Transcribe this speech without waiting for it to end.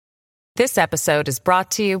This episode is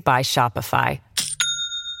brought to you by Shopify.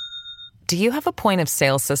 Do you have a point of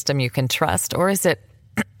sale system you can trust, or is it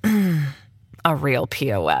a real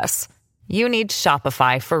POS? You need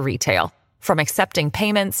Shopify for retail. From accepting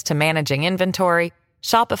payments to managing inventory,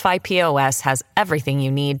 Shopify POS has everything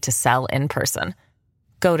you need to sell in person.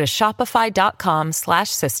 Go to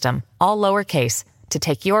shopify.com/system, all lowercase, to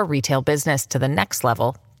take your retail business to the next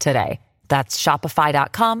level today. That's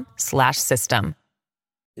shopify.com/system.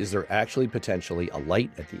 Is there actually potentially a light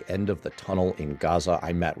at the end of the tunnel in Gaza?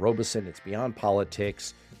 I'm Matt Robison. It's Beyond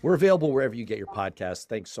Politics. We're available wherever you get your podcasts.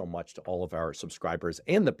 Thanks so much to all of our subscribers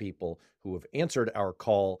and the people who have answered our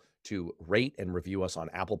call to rate and review us on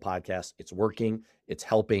Apple Podcasts. It's working. It's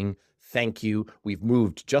helping. Thank you. We've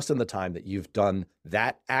moved just in the time that you've done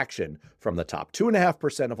that action from the top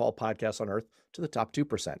 2.5% of all podcasts on Earth to the top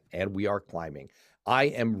 2%, and we are climbing. I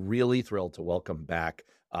am really thrilled to welcome back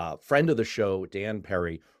friend of the show, Dan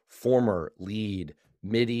Perry, former lead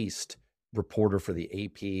Mideast reporter for the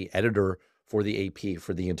AP, editor for the AP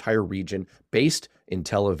for the entire region, based in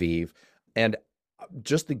Tel Aviv, and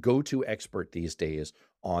just the go-to expert these days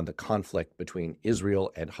on the conflict between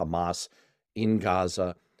Israel and Hamas in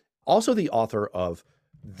Gaza. Also the author of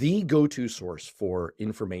the go-to source for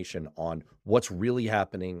information on what's really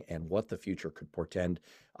happening and what the future could portend.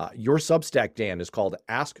 Your Substack, Dan, is called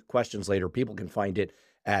Ask Questions Later. People can find it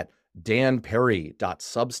at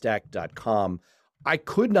danperry.substack.com. I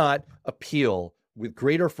could not appeal with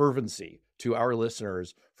greater fervency to our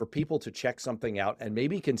listeners for people to check something out and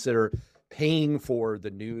maybe consider paying for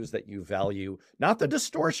the news that you value, not the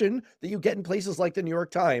distortion that you get in places like the New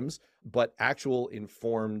York Times, but actual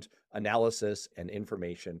informed analysis and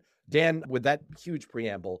information. Dan, with that huge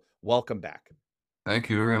preamble, welcome back. Thank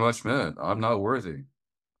you very much, Matt. I'm not worthy.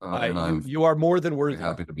 You are more than worthy.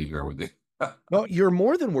 Happy to be here with you. No, you're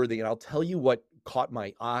more than worthy. And I'll tell you what caught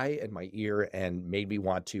my eye and my ear and made me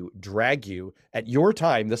want to drag you at your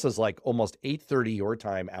time. This is like almost 8:30 your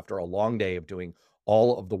time after a long day of doing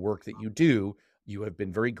all of the work that you do. You have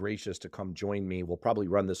been very gracious to come join me. We'll probably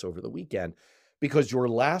run this over the weekend because your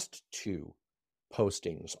last two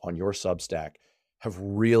postings on your Substack have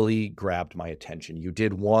really grabbed my attention. You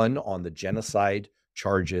did one on the genocide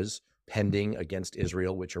charges pending against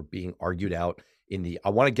Israel, which are being argued out in the, I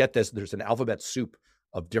want to get this, there's an alphabet soup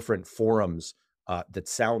of different forums that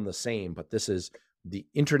sound the same, but this is the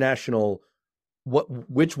international,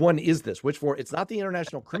 which one is this? Which one? It's not the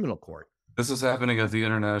International Criminal Court. This is happening at the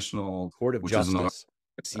International Court of Justice,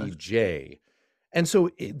 CJ. And so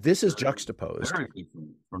this is juxtaposed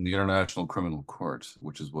from the International Criminal Court,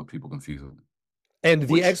 which is what people confuse it. And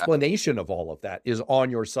the explanation of all of that is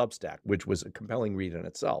on your Substack, which was a compelling read in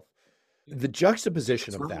itself. The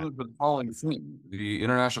juxtaposition of that. The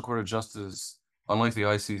International Court of Justice, unlike the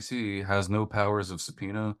ICC, has no powers of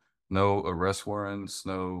subpoena, no arrest warrants,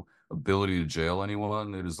 no ability to jail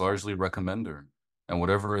anyone. It is largely recommender. And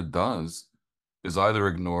whatever it does is either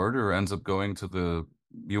ignored or ends up going to the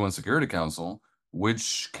UN Security Council,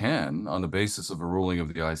 which can, on the basis of a ruling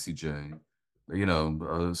of the ICJ,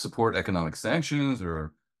 support economic sanctions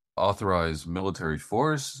or authorize military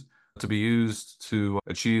force to be used to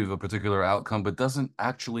achieve a particular outcome, but doesn't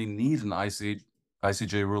actually need an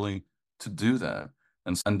ICJ ruling to do that.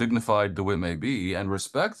 And undignified though it may be, and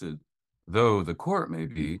respected though the court may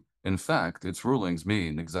be, in fact, its rulings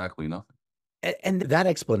mean exactly nothing. And that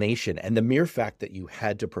explanation and the mere fact that you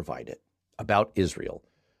had to provide it about Israel,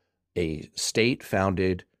 a state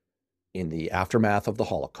founded in the aftermath of the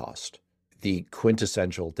Holocaust, the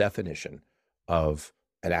quintessential definition of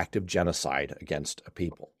an act of genocide against a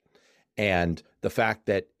people, and the fact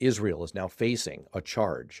that Israel is now facing a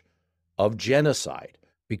charge of genocide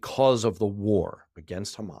because of the war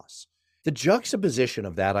against Hamas. The juxtaposition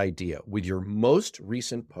of that idea with your most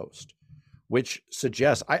recent post, which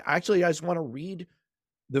suggests, I just want to read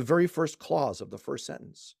the very first clause of the first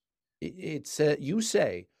sentence. It said, you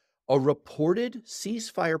say, a reported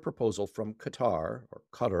ceasefire proposal from Qatar, or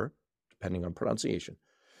Qatar, depending on pronunciation,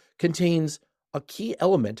 contains a key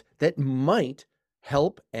element that might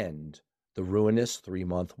help end the ruinous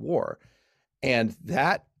 3-month war. And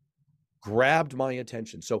that grabbed my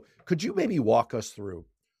attention. So could you maybe walk us through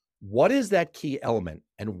what is that key element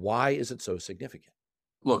and why is it so significant?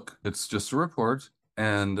 Look, it's just a report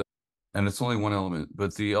and it's only one element,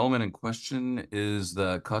 but the element in question is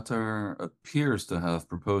that Qatar appears to have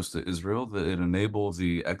proposed to Israel that it enable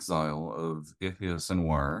the exile of Yahya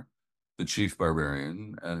Sinwar, the chief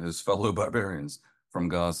barbarian, and his fellow barbarians from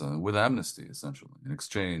Gaza with amnesty, essentially, in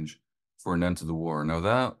exchange for an end to the war. Now,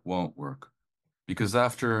 that won't work because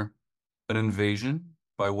after an invasion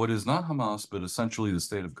by what is not Hamas, but essentially the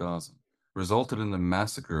state of Gaza, resulted in the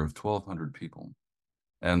massacre of 1,200 people,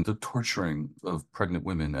 and the torturing of pregnant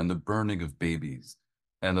women, and the burning of babies,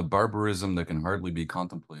 and the barbarism that can hardly be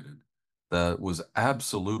contemplated, that was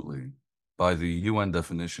absolutely, by the UN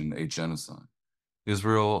definition, a genocide.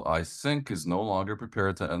 Israel, I think, is no longer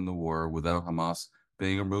prepared to end the war without Hamas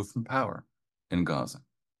being removed from power in Gaza.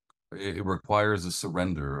 It requires a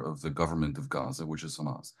surrender of the government of Gaza, which is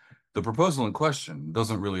Hamas. The proposal in question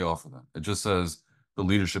doesn't really offer that. It just says the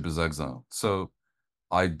leadership is exiled. So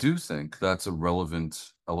I do think that's a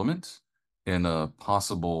relevant element in a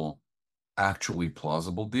possible, actually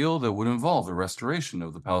plausible deal that would involve the restoration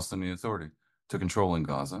of the Palestinian Authority to controlling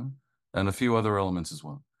Gaza and a few other elements as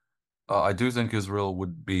well. I do think Israel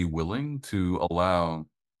would be willing to allow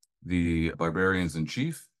the barbarians in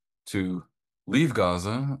chief to leave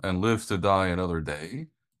Gaza and live to die another day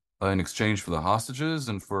in exchange for the hostages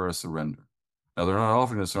and for a surrender. Now, they're not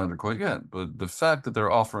offering a surrender quite yet, but the fact that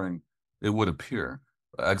they're offering, it would appear,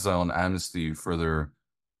 exile and amnesty for their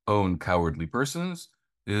own cowardly persons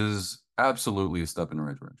is absolutely a step in the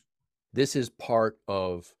right direction. This is part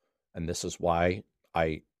of, and this is why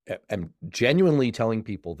I am genuinely telling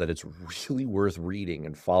people that it's really worth reading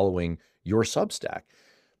and following your Substack,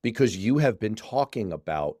 because you have been talking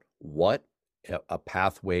about what a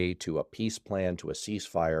pathway to a peace plan, to a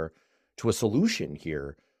ceasefire, to a solution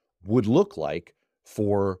here would look like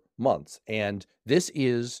for months. And this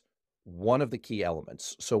is one of the key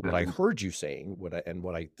elements. So what I heard you saying,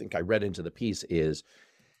 what I think I read into the piece is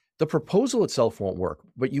the proposal itself won't work,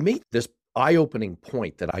 but you make this eye-opening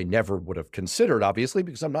point that I never would have considered, obviously,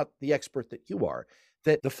 because I'm not the expert that you are,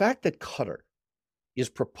 that the fact that Qatar is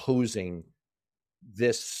proposing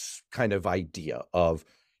this kind of idea of,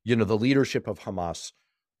 the leadership of Hamas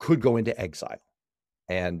could go into exile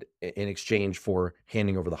and in exchange for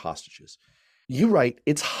handing over the hostages. You write,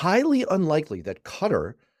 it's highly unlikely that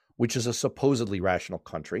Qatar, which is a supposedly rational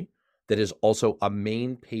country that is also a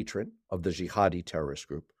main patron of the jihadi terrorist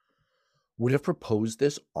group, would have proposed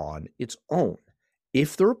this on its own.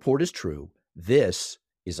 If the report is true, this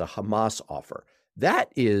is a Hamas offer.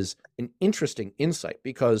 That is an interesting insight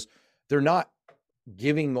because they're not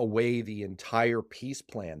giving away the entire peace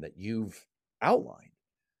plan that you've outlined,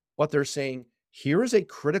 but they're saying, here is a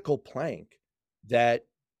critical plank that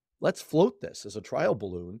let's float this as a trial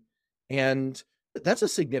balloon. And that's a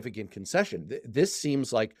significant concession. This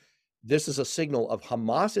seems like this is a signal of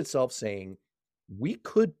Hamas itself saying, we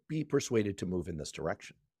could be persuaded to move in this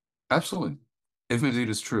direction. Absolutely. If indeed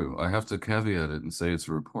it's true, I have to caveat it and say it's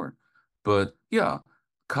a report. But yeah,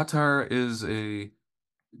 Qatar is a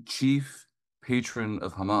chief patron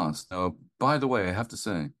of Hamas. Now, by the way, I have to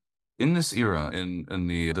say, in this era, in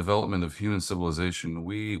the development of human civilization,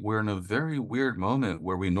 we're in a very weird moment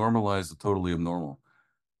where we normalize the totally abnormal.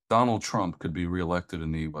 Donald Trump could be reelected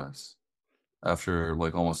in the US after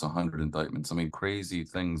like almost 100 indictments. I mean, crazy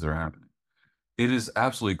things are happening. It is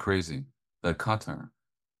absolutely crazy that Qatar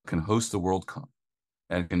can host the World Cup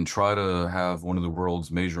and can try to have one of the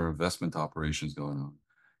world's major investment operations going on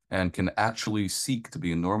and can actually seek to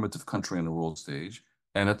be a normative country on the world stage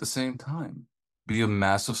and at the same time be a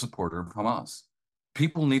massive supporter of Hamas.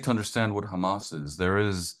 People need to understand what Hamas is. There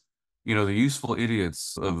is, the useful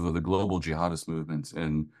idiots of the global jihadist movement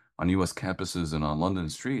and on US campuses and on London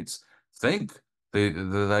streets think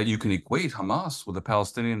that you can equate Hamas with the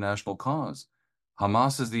Palestinian national cause.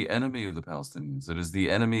 Hamas is the enemy of the Palestinians. It is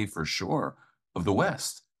the enemy, for sure, of the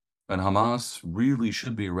West. And Hamas really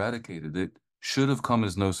should be eradicated. It should have come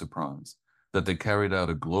as no surprise that they carried out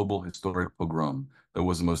a global historic pogrom that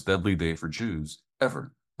was the most deadly day for Jews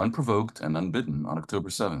ever, unprovoked and unbidden on October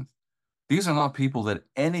 7th. These are not people that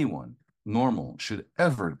anyone normal should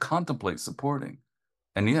ever contemplate supporting.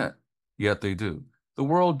 And yet they do. The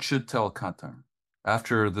world should tell Qatar,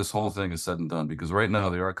 after this whole thing is said and done, because right now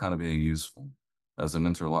they are kind of being useful as an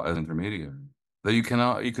intermediary, that you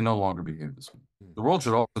can no longer behave this way. The world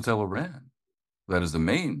should also tell Iran, that is the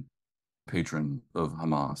main patron of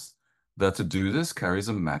Hamas, that to do this carries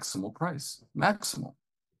a maximal price. Maximal.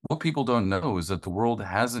 What people don't know is that the world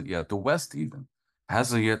hasn't yet, the West even,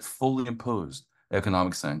 hasn't yet fully imposed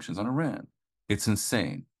economic sanctions on Iran. It's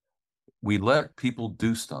insane. We let people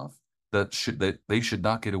do stuff that they should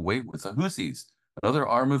not get away with. The Houthis, another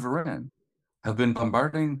arm of Iran, have been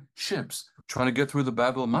bombarding ships trying to get through the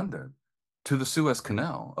Bab el-Mandeb to the Suez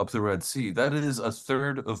Canal up the Red Sea. That is a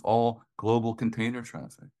third of all global container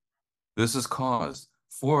traffic. This has caused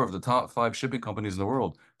 4 of the top 5 shipping companies in the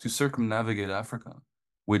world to circumnavigate Africa,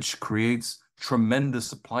 which creates tremendous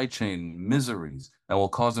supply chain miseries and will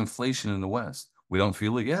cause inflation in the West. We don't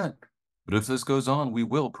feel it yet, but if this goes on, we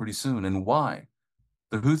will pretty soon. And why?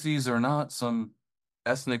 The Houthis are not some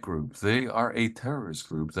ethnic group. They are a terrorist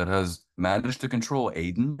group that has managed to control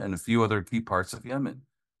Aden and a few other key parts of Yemen.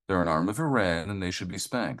 They're an arm of Iran, and they should be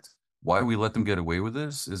spanked. Why we let them get away with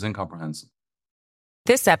this is incomprehensible.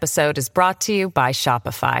 This episode is brought to you by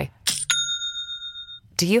Shopify.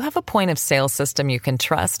 Do you have a point of sale system you can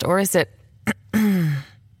trust, or is it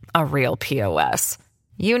a real POS?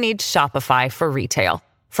 You need Shopify for retail.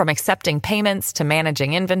 From accepting payments to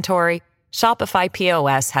managing inventory, Shopify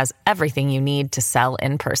POS has everything you need to sell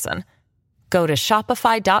in person. Go to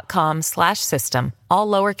shopify.com/system, all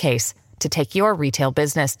lowercase, to take your retail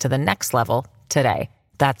business to the next level today.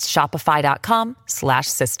 That's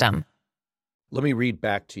shopify.com/system. Let me read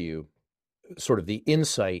back to you sort of the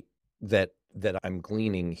insight that I'm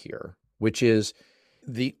gleaning here, which is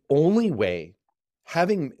the only way,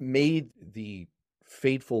 having made the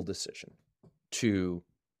fateful decision to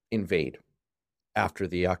invade after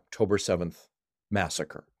the October 7th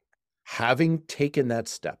massacre, having taken that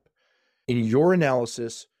step, in your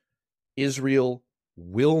analysis, Israel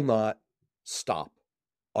will not stop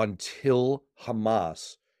until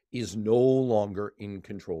Hamas is no longer in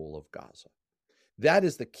control of Gaza. That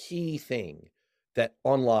is the key thing that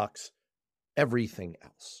unlocks everything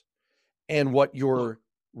else. And what you're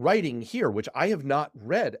writing here, which I have not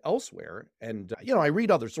read elsewhere, and I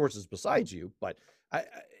read other sources besides you, but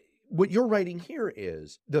what you're writing here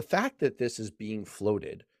is the fact that this is being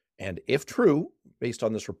floated, and if true, based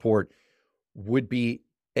on this report, would be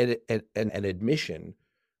an admission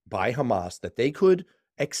by Hamas that they could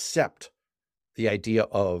accept the idea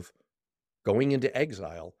of going into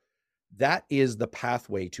exile. That is the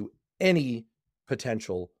pathway to any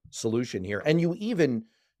potential solution here. And you even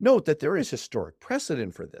note that there is historic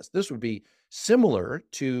precedent for this. This would be similar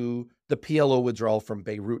to the PLO withdrawal from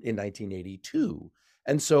Beirut in 1982.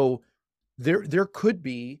 And so there could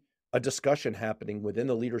be a discussion happening within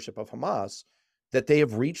the leadership of Hamas that they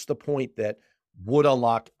have reached the point that would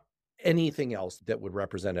unlock anything else that would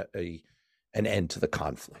represent an end to the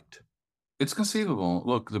conflict. It's conceivable.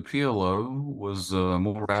 Look, the PLO was a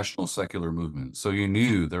more rational secular movement, so you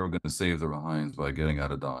knew they were going to save their behinds by getting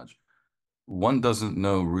out of Dodge. One doesn't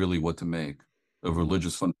know really what to make of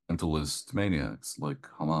religious fundamentalist maniacs like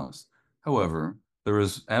Hamas. However, there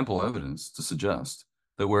is ample evidence to suggest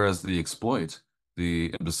that whereas they exploit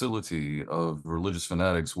the imbecility of religious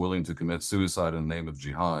fanatics willing to commit suicide in the name of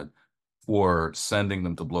jihad for sending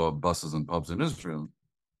them to blow up buses and pubs in Israel,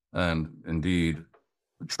 and indeed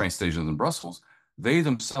train stations in Brussels, they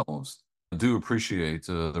themselves do appreciate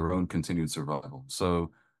their own continued survival.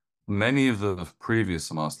 So many of the previous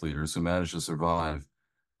Hamas leaders who managed to survive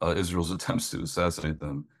Israel's attempts to assassinate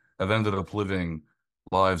them have ended up living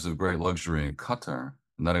lives of great luxury in Qatar,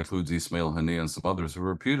 and that includes Ismail Haniyeh and some others who are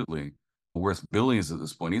reputedly worth billions at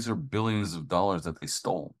this point. These are billions of dollars that they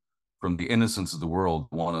stole from the innocents of the world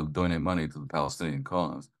who want to donate money to the Palestinian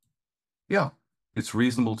cause. Yeah, it's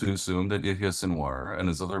reasonable to assume that Yahya Sinwar and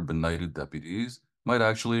his other benighted deputies might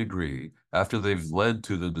actually agree, after they've led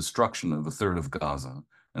to the destruction of a third of Gaza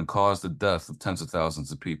and caused the death of tens of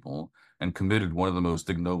thousands of people and committed one of the most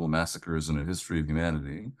ignoble massacres in the history of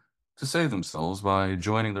humanity, to save themselves by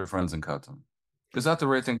joining their friends in Qatar. Is that the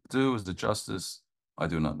right thing to do? Is it justice? I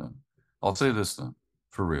do not know. I'll say this, though,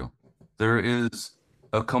 for real. There is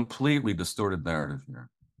a completely distorted narrative here.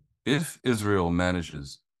 If Israel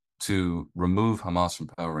manages to remove Hamas from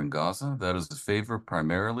power in Gaza, that is a favor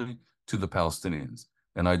primarily to the Palestinians.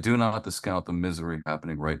 And I do not discount the misery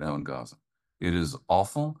happening right now in Gaza. It is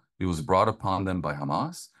awful. It was brought upon them by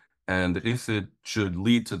Hamas. And if it should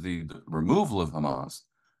lead to the removal of Hamas,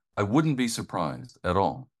 I wouldn't be surprised at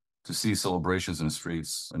all to see celebrations in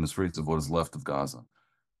the streets of what is left of Gaza.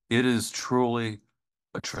 It is truly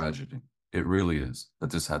a tragedy. It really is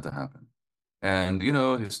that this had to happen. And,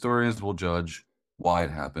 historians will judge why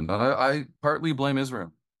it happened. I partly blame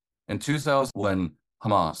Israel. In 2000, when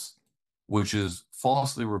Hamas, which is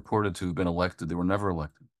falsely reported to have been elected, they were never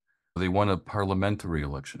elected. They won a parliamentary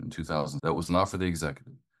election in 2000. That was not for the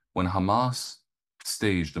executive. When Hamas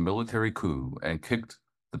staged a military coup and kicked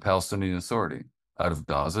the Palestinian Authority out of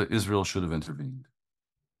Gaza, Israel should have intervened.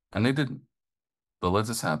 And they didn't. But let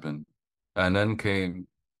this happen. And then came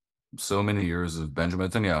so many years of Benjamin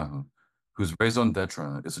Netanyahu, whose raison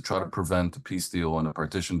d'etre is to try to prevent a peace deal and a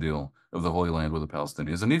partition deal of the Holy Land with the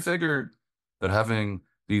Palestinians. And he figured that having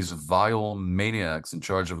these vile maniacs in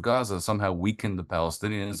charge of Gaza somehow weakened the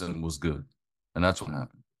Palestinians and was good. And that's what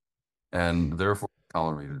happened. And therefore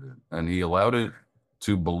tolerated it. And he allowed it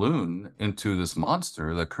to balloon into this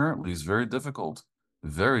monster that currently is very difficult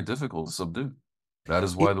to subdue. That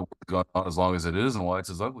is why the war's gone on as long as it is and why it's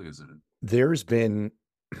as ugly as it is. There's been,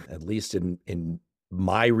 at least in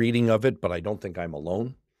my reading of it, but I don't think I'm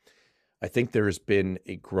alone. I think there has been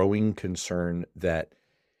a growing concern that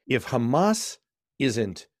if Hamas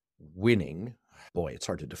isn't winning, boy, it's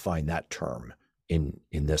hard to define that term in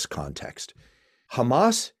this context.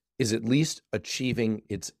 Hamas is at least achieving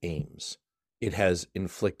its aims. It has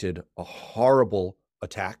inflicted a horrible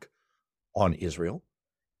attack on Israel.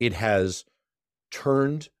 It has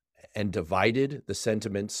turned and divided the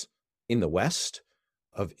sentiments in the West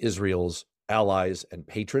of Israel's allies and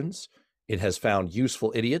patrons. It has found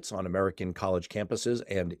useful idiots on American college campuses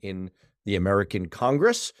and in the American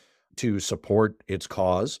Congress to support its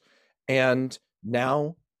cause. And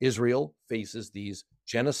now Israel faces these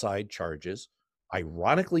genocide charges,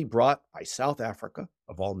 ironically brought by South Africa,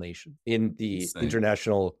 of all nations, in the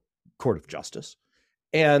International Court of Justice.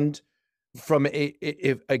 And from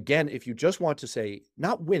if you just want to say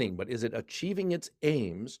not winning, but is it achieving its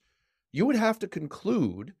aims, you would have to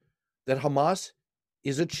conclude that Hamas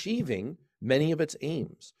is achieving many of its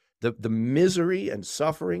aims. The misery and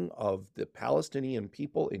suffering of the Palestinian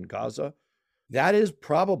people in Gaza, that is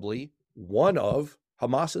probably one of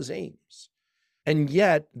Hamas's aims. And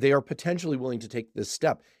yet they are potentially willing to take this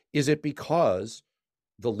step. Is it because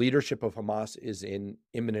the leadership of Hamas is in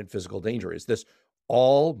imminent physical danger? Is this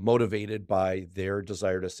all motivated by their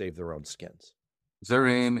desire to save their own skins? Their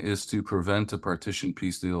aim is to prevent a partition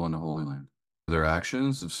peace deal in the Holy Land. Their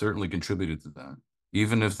actions have certainly contributed to that.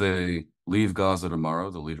 Even if they leave Gaza tomorrow,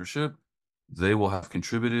 the leadership, they will have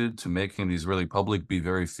contributed to making the Israeli public be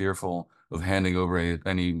very fearful of handing over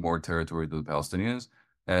any more territory to the Palestinians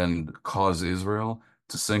and cause Israel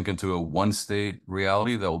to sink into a one-state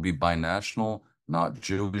reality that will be binational, not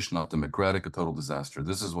Jewish, not democratic, a total disaster.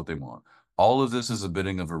 This is what they want. All of this is a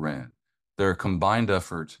bidding of Iran. Their combined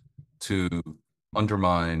effort to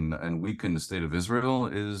undermine and weaken the state of Israel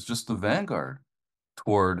is just the vanguard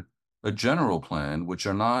toward a general plan, which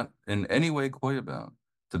are not in any way coy about,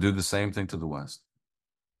 to do the same thing to the West.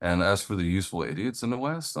 And as for the useful idiots in the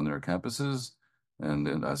West on their campuses,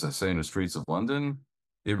 and as I say, in the streets of London,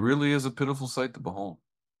 it really is a pitiful sight to behold,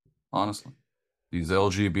 honestly. These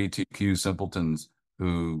LGBTQ simpletons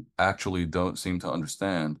who actually don't seem to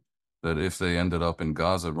understand that if they ended up in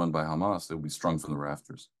Gaza run by Hamas, they would be strung from the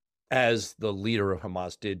rafters. As the leader of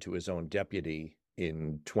Hamas did to his own deputy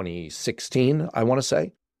in 2016, I want to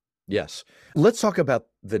say. Yes. Let's talk about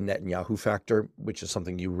the Netanyahu factor, which is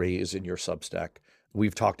something you raise in your Substack.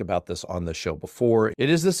 We've talked about this on the show before. It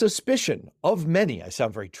is the suspicion of many. I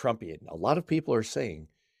sound very Trumpian. A lot of people are saying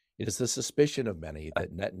it is the suspicion of many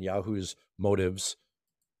that Netanyahu's motives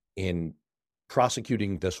in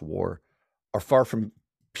prosecuting this war are far from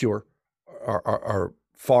pure, are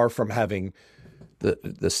far from having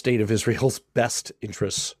the state of Israel's best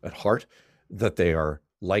interests at heart, that they are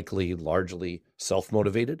likely largely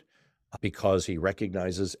self-motivated because he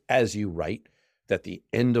recognizes, as you write, that the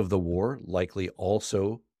end of the war likely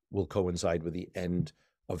also will coincide with the end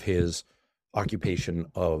of his occupation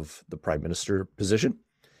of the prime minister position,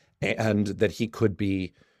 and that he could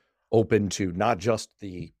be open to not just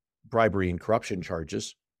the bribery and corruption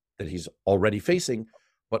charges that he's already facing,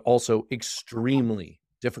 but also extremely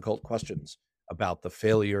difficult questions about the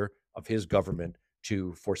failure of his government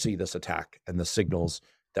to foresee this attack and the signals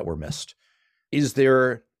that were missed. Is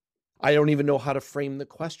there, I don't even know how to frame the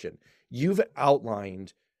question. You've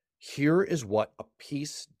outlined, here is what a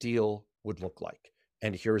peace deal would look like,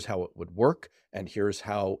 and here's how it would work, and here's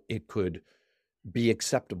how it could be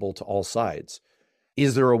acceptable to all sides.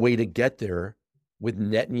 Is there a way to get there with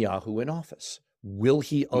Netanyahu in office? Will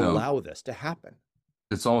he allow this to happen?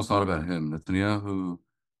 It's almost not about him. Netanyahu,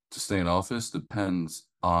 to stay in office, depends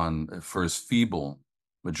on a first feeble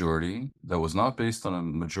majority that was not based on a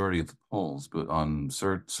majority at the polls, but on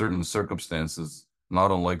certain circumstances,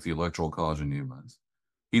 not unlike the Electoral College in the U.S.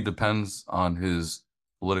 He depends on his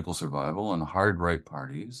political survival on hard right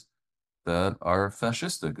parties that are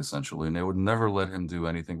fascistic, essentially, and they would never let him do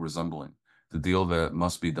anything resembling the deal that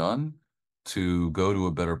must be done to go to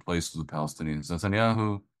a better place with the Palestinians.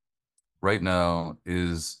 Netanyahu, right now,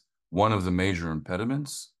 is one of the major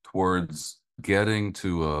impediments towards getting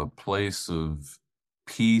to a place of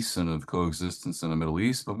peace and of coexistence in the Middle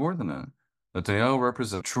East. But more than that, Netanyahu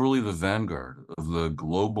represents truly the vanguard of the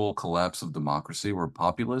global collapse of democracy, where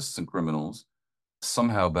populists and criminals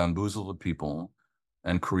somehow bamboozle the people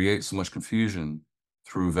and create so much confusion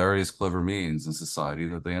through various clever means in society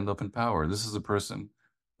that they end up in power. This is a person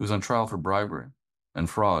who's on trial for bribery and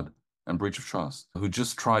fraud and breach of trust, who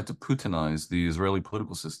just tried to Putinize the Israeli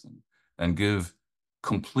political system and give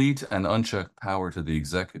complete and unchecked power to the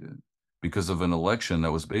executive because of an election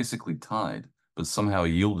that was basically tied, but somehow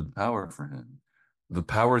yielded power for him. the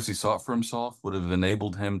powers he sought for himself would have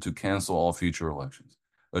enabled him to cancel all future elections.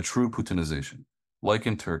 A true Putinization, like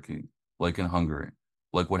in Turkey, like in Hungary,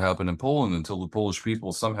 like what happened in Poland until the Polish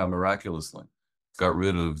people somehow miraculously got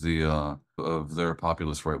rid of their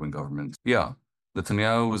populist right-wing government. Yeah,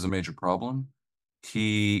 Netanyahu is a major problem.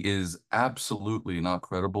 He is absolutely not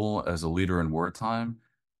credible as a leader in wartime.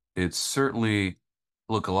 It's certainly,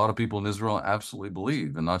 look, a lot of people in Israel absolutely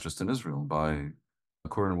believe, and not just in Israel,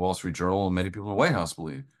 according to Wall Street Journal, and many people in the White House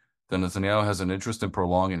believe that Netanyahu has an interest in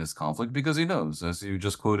prolonging this conflict because he knows, as you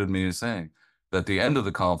just quoted me as saying, that the end of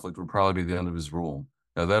the conflict would probably be the end of his rule.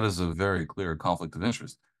 Now, that is a very clear conflict of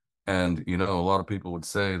interest. And, a lot of people would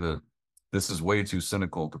say that this is way too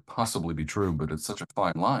cynical to possibly be true, but it's such a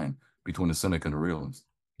fine line between a cynic and a realist.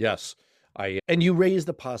 Yes. And you raise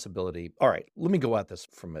the possibility. All right, let me go at this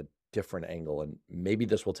from a different angle, and maybe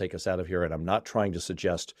this will take us out of here. And I'm not trying to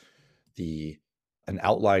suggest an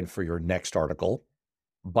outline for your next article,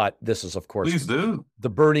 but this is, of course, Please do. The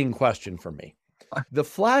burning question for me. The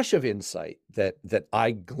flash of insight that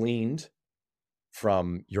I gleaned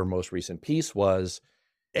from your most recent piece was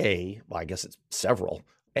I guess it's several,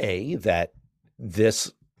 that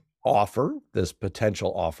this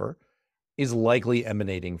potential offer is likely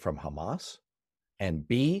emanating from Hamas, and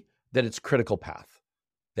B, that it's critical path,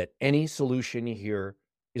 that any solution here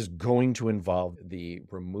is going to involve the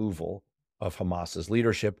removal of Hamas's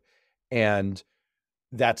leadership. And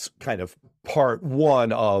that's kind of part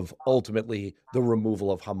one of ultimately the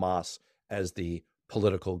removal of Hamas as the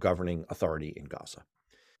political governing authority in Gaza.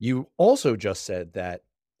 You also just said that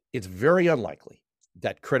it's very unlikely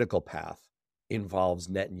that critical path involves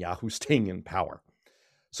Netanyahu staying in power.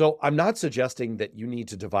 So I'm not suggesting that you need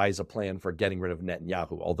to devise a plan for getting rid of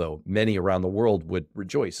Netanyahu, although many around the world would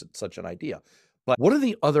rejoice at such an idea. But what are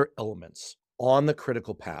the other elements on the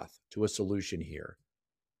critical path to a solution here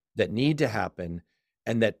that need to happen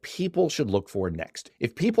and that people should look for next?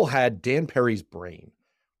 If people had Dan Perry's brain,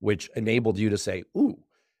 which enabled you to say, ooh,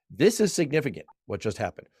 this is significant, what just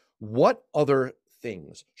happened, what other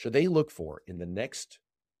things should they look for in the next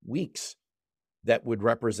weeks that would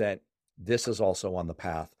represent this is also on the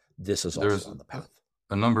path, this is also on the path?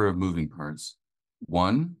 A number of moving parts.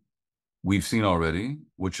 One, we've seen already,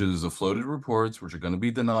 which is the floated reports, which are going to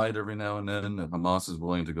be denied every now and then, that Hamas is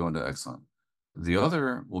willing to go into exile. The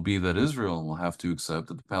other will be that Israel will have to accept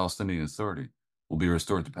that the Palestinian Authority will be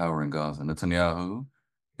restored to power in Gaza. Netanyahu,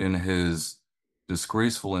 in his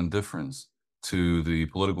disgraceful indifference to the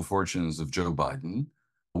political fortunes of Joe Biden,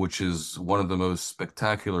 which is one of the most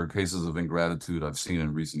spectacular cases of ingratitude I've seen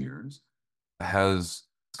in recent years, has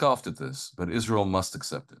scoffed at this, but Israel must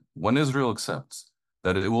accept it. When Israel accepts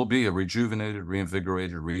that it will be a rejuvenated,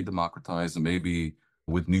 reinvigorated, re-democratized, and maybe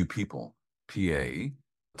with new people, PA,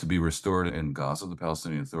 to be restored in Gaza, the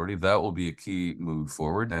Palestinian Authority, that will be a key move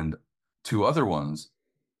forward. And two other ones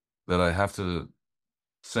that I have to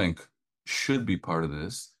think should be part of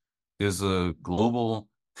this is a global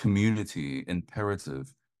community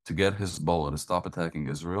imperative to get Hezbollah to stop attacking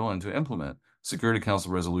Israel and to implement Security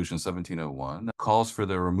Council Resolution 1701 that calls for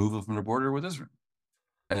their removal from the border with Israel.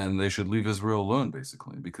 And they should leave Israel alone,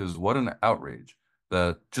 basically, because what an outrage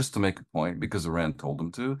that, just to make a point, because Iran told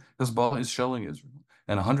them to, Hezbollah is shelling Israel.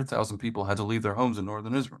 And 100,000 people had to leave their homes in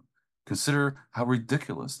northern Israel. Consider how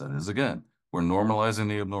ridiculous that is. Again, we're normalizing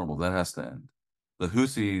the abnormal. That has to end. The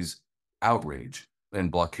Houthis' outrage in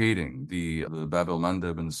blockading the Bab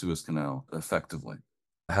el-Mandeb and the Suez Canal effectively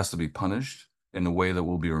has to be punished in a way that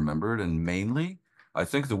will be remembered. And mainly, I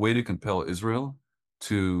think the way to compel Israel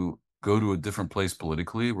to go to a different place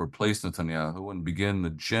politically, replace Netanyahu, and begin the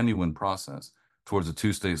genuine process towards a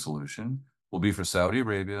two-state solution will be for Saudi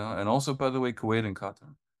Arabia, and also, by the way, Kuwait and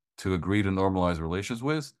Qatar, to agree to normalize relations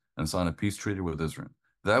with and sign a peace treaty with Israel.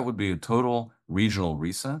 That would be a total regional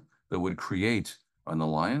reset that would create an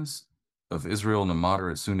alliance of Israel and the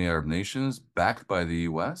moderate Sunni Arab nations backed by the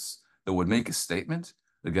U.S. that would make a statement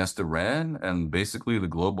against Iran and basically the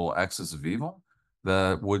global axis of evil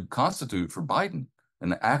that would constitute for Biden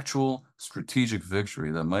an actual strategic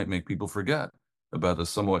victory that might make people forget about the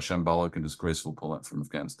somewhat shambolic and disgraceful pullout from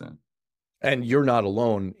Afghanistan. And you're not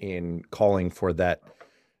alone in calling for that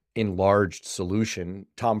enlarged solution.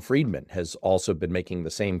 Tom Friedman has also been making the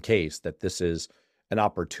same case that this is an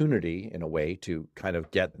opportunity in a way to kind of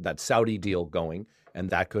get that Saudi deal going, and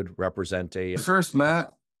that could represent a first,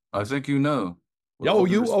 Matt. I think you know.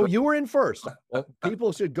 You were in first. Well,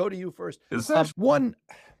 people should go to you first. One,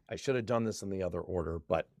 I should have done this in the other order,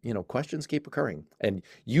 but questions keep occurring, and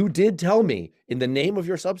you did tell me in the name of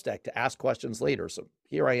your Substack to ask questions later, so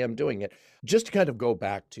here I am doing it. Just to kind of go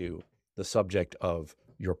back to the subject of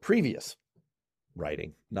your previous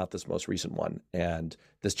writing, not this most recent one, and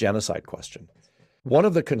this genocide question. One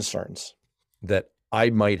of the concerns that I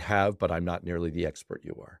might have, but I'm not nearly the expert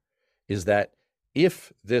you are, is that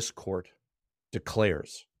if this court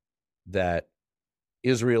declares that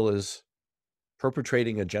Israel is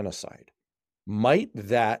perpetrating a genocide, might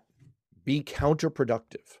that be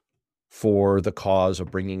counterproductive for the cause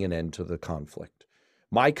of bringing an end to the conflict?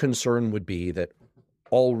 My concern would be that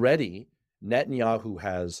already Netanyahu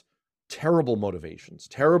has terrible motivations,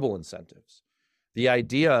 terrible incentives. The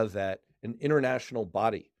idea that an international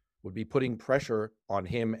body would be putting pressure on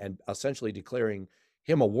him and essentially declaring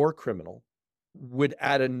him a war criminal would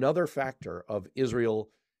add another factor of Israel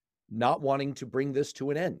not wanting to bring this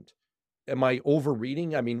to an end. Am I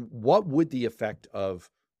overreading? I mean, what would the effect of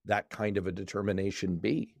that kind of a determination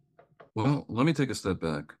be? Well, let me take a step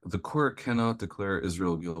back. The court cannot declare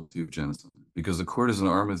Israel guilty of genocide because the court is an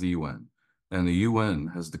arm of the UN, and the UN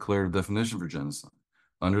has declared a definition for genocide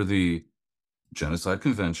under the Genocide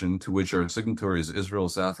Convention, to which are signatories Israel,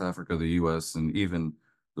 South Africa, the US, and even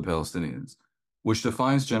the Palestinians, which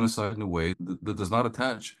defines genocide in a way that does not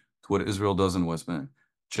attach to what Israel does in West Bank.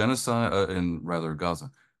 Genocide, in rather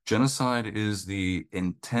Gaza. Genocide is the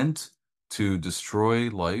intent to destroy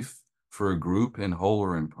life for a group in whole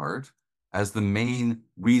or in part as the main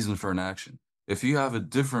reason for an action. If you have a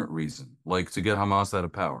different reason, like to get Hamas out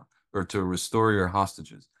of power or to restore your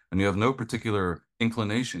hostages, and you have no particular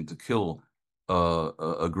inclination to kill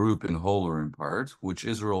a group in whole or in part, which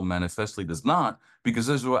Israel manifestly does not, because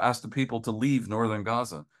Israel asked the people to leave northern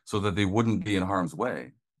Gaza so that they wouldn't be in harm's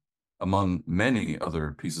way, among many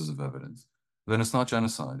other pieces of evidence, then it's not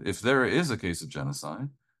genocide. If there is a case of genocide,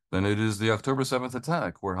 then it is the October 7th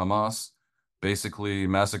attack, where Hamas basically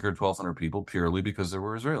massacred 1,200 people purely because there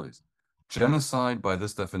were Israelis. Genocide, by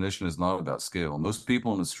this definition, is not about scale. Most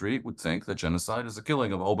people in the street would think that genocide is the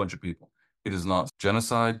killing of a whole bunch of people. It is not.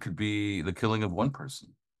 Genocide could be the killing of one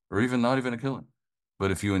person, or even not even a killing. But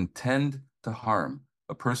if you intend to harm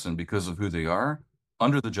a person because of who they are,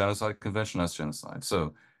 under the Genocide Convention, that's genocide.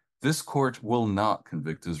 So this court will not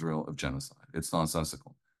convict Israel of genocide. It's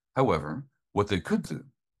nonsensical. However, what they could do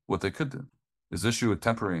is issue a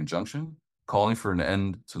temporary injunction calling for an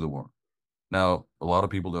end to the war. Now, a lot of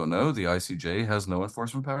people don't know the ICJ has no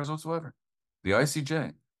enforcement powers whatsoever. The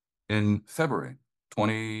ICJ in February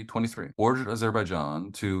 2023 ordered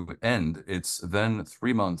Azerbaijan to end its then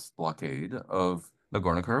 3-month blockade of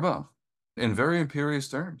Nagorno-Karabakh in very imperious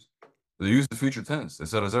terms. They used the future tense. They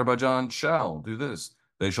said Azerbaijan shall do this.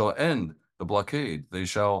 They shall end the blockade. They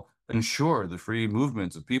shall ensure the free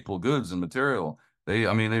movement of people, goods, and material. They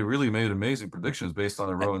really made amazing predictions based on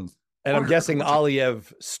their own. And I'm guessing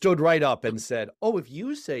Aliyev stood right up and said, "Oh, if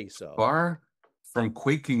you say so." Far from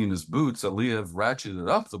quaking in his boots, Aliyev ratcheted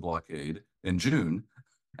up the blockade in June,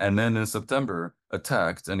 and then in September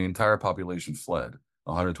attacked, and the entire population fled,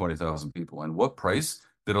 120,000 people. And what price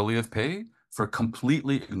did Aliyev pay for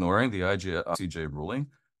completely ignoring the ICJ ruling?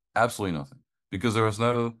 Absolutely nothing, because there was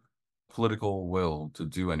no political will to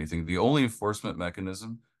do anything. The only enforcement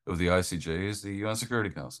mechanism of the ICJ is the UN Security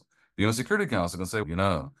Council. The UN Security Council can say,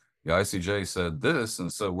 the ICJ said this,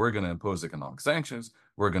 and so we're going to impose economic sanctions.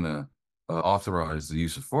 We're going to authorize the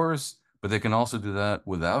use of force, but they can also do that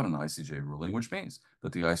without an ICJ ruling, which means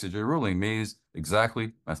that the ICJ ruling means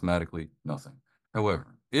exactly, mathematically, nothing.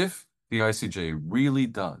 However, if the ICJ really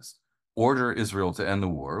does order Israel to end the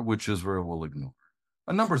war, which Israel will ignore,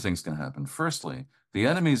 a number of things can happen. Firstly, the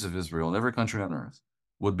enemies of Israel in every country on earth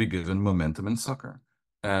would be given momentum and succor.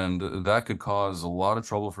 And that could cause a lot of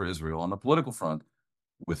trouble for Israel on the political front,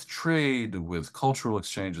 with trade, with cultural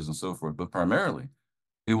exchanges, and so forth. But primarily,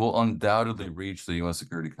 it will undoubtedly reach the UN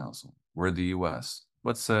Security Council, where the US,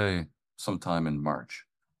 let's say sometime in March,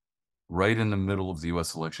 right in the middle of the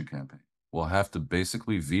US election campaign, will have to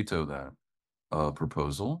basically veto that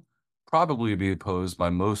proposal, probably be opposed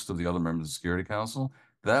by most of the other members of the Security Council.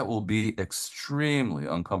 That will be extremely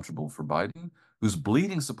uncomfortable for Biden, who's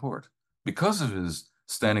bleeding support because of his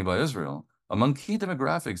standing by Israel among key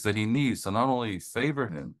demographics that he needs to not only favor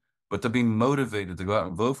him, but to be motivated to go out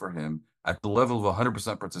and vote for him at the level of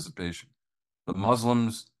 100% participation. The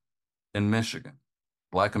Muslims in Michigan,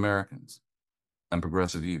 Black Americans, and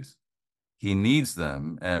progressive youth. He needs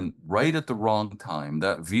them, and right at the wrong time,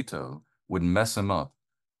 that veto would mess him up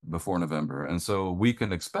before November. And so we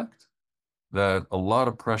can expect that a lot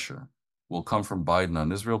of pressure will come from Biden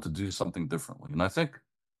on Israel to do something differently. And I think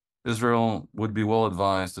Israel would be well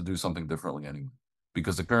advised to do something differently anyway,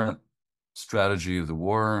 because the current strategy of the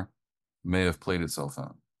war may have played itself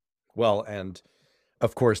out. Well, and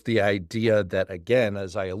of course, the idea that, again,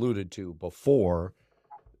 as I alluded to before,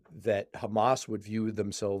 that Hamas would view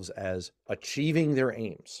themselves as achieving their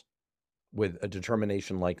aims with a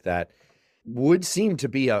determination like that would seem to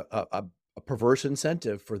be a perverse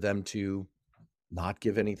incentive for them to not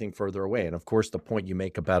give anything further away. And of course, the point you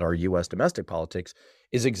make about our U.S. domestic politics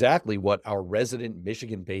is exactly what our resident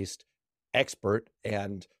Michigan-based expert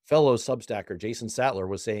and fellow Substacker Jason Sattler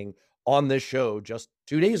was saying on this show just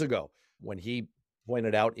 2 days ago, when he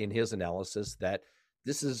pointed out in his analysis that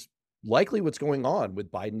this is likely what's going on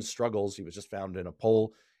with Biden's struggles. He was just found in a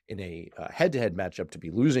poll in a head-to-head matchup to be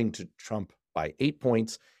losing to Trump by 8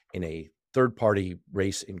 points in a third-party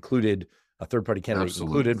race included, a third-party candidate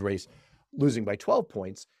included race, losing by 12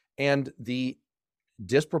 points. And the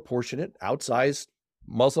disproportionate, outsized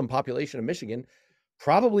Muslim population of Michigan,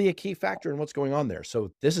 probably a key factor in what's going on there.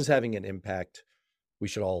 So this is having an impact. We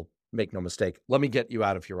should all make no mistake. Let me get you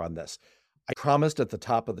out of here on this. I promised at the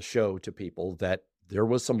top of the show to people that there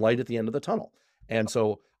was some light at the end of the tunnel. And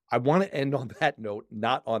so I want to end on that note,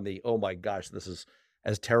 not on the, oh my gosh, this is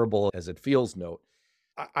as terrible as it feels note.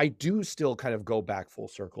 I do still kind of go back full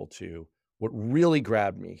circle to what really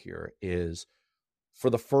grabbed me here is for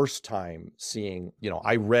the first time seeing,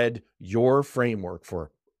 I read your framework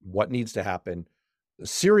for what needs to happen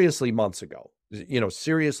seriously months ago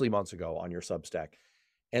on your Substack.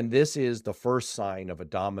 And this is the first sign of a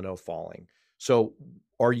domino falling. So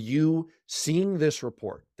are you seeing this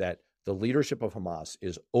report that the leadership of Hamas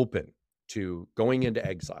is open to going into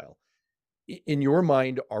exile? In your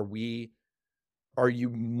mind, are you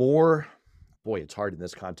more, boy, it's hard in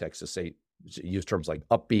this context to use terms like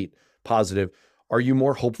upbeat, positive. Are you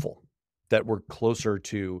more hopeful that we're closer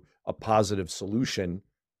to a positive solution,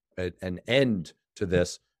 an end to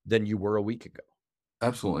this than you were a week ago?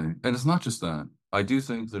 Absolutely. And it's not just that. I do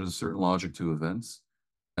think there's a certain logic to events.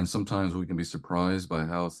 And sometimes we can be surprised by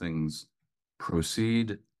how things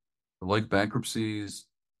proceed. Like bankruptcies,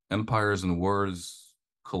 empires and wars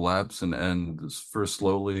collapse and end first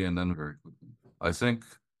slowly and then very quickly. I think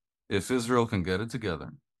if Israel can get it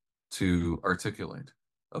together to articulate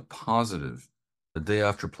a positive, a day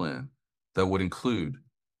after plan that would include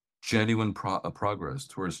genuine progress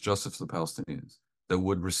towards justice for the Palestinians, that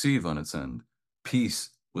would receive on its end peace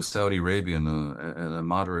with Saudi Arabia and the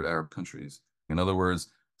moderate Arab countries. In other words,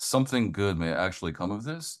 something good may actually come of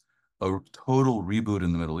this, a total reboot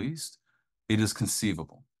in the Middle East. It is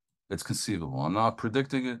conceivable. It's conceivable. I'm not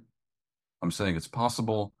predicting it. I'm saying it's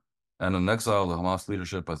possible. And an exile of the Hamas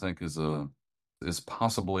leadership, I think, is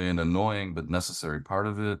possibly an annoying but necessary part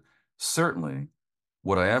of it. Certainly,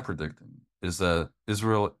 what I am predicting is that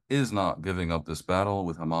Israel is not giving up this battle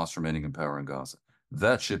with Hamas remaining in power in Gaza.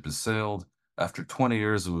 That ship has sailed. After 20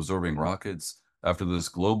 years of absorbing rockets, after this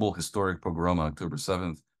global historic pogrom on October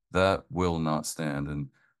 7th, that will not stand. And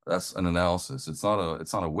that's an analysis. It's not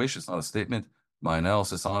a wish. It's not a statement. My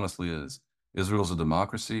analysis honestly is Israel's a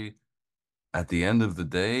democracy. At the end of the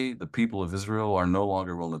day, the people of Israel are no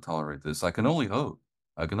longer willing to tolerate this. I can only hope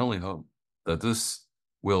that this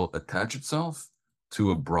will attach itself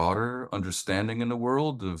to a broader understanding in the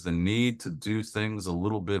world of the need to do things a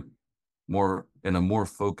little bit more in a more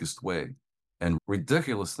focused way, and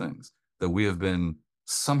ridiculous things that we have been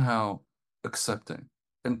somehow accepting.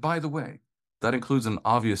 And by the way, that includes an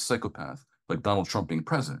obvious psychopath like Donald Trump being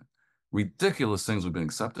president. Ridiculous things we've been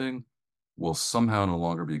accepting will somehow no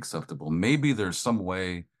longer be acceptable. Maybe there's some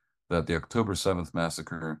way that the October 7th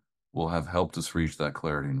massacre will have helped us reach that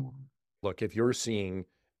clarity in the world. Look, if you're seeing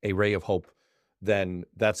a ray of hope, then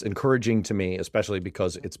that's encouraging to me, especially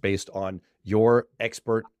because it's based on your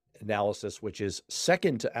expert analysis, which is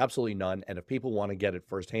second to absolutely none. And if people want to get it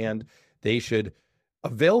firsthand, they should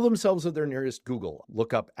avail themselves of their nearest Google.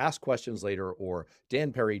 Look up Ask Questions Later or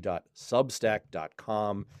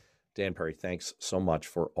danperry.substack.com. Dan Perry, thanks so much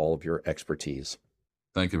for all of your expertise.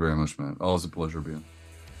 Thank you very much, Matt. Always a pleasure being.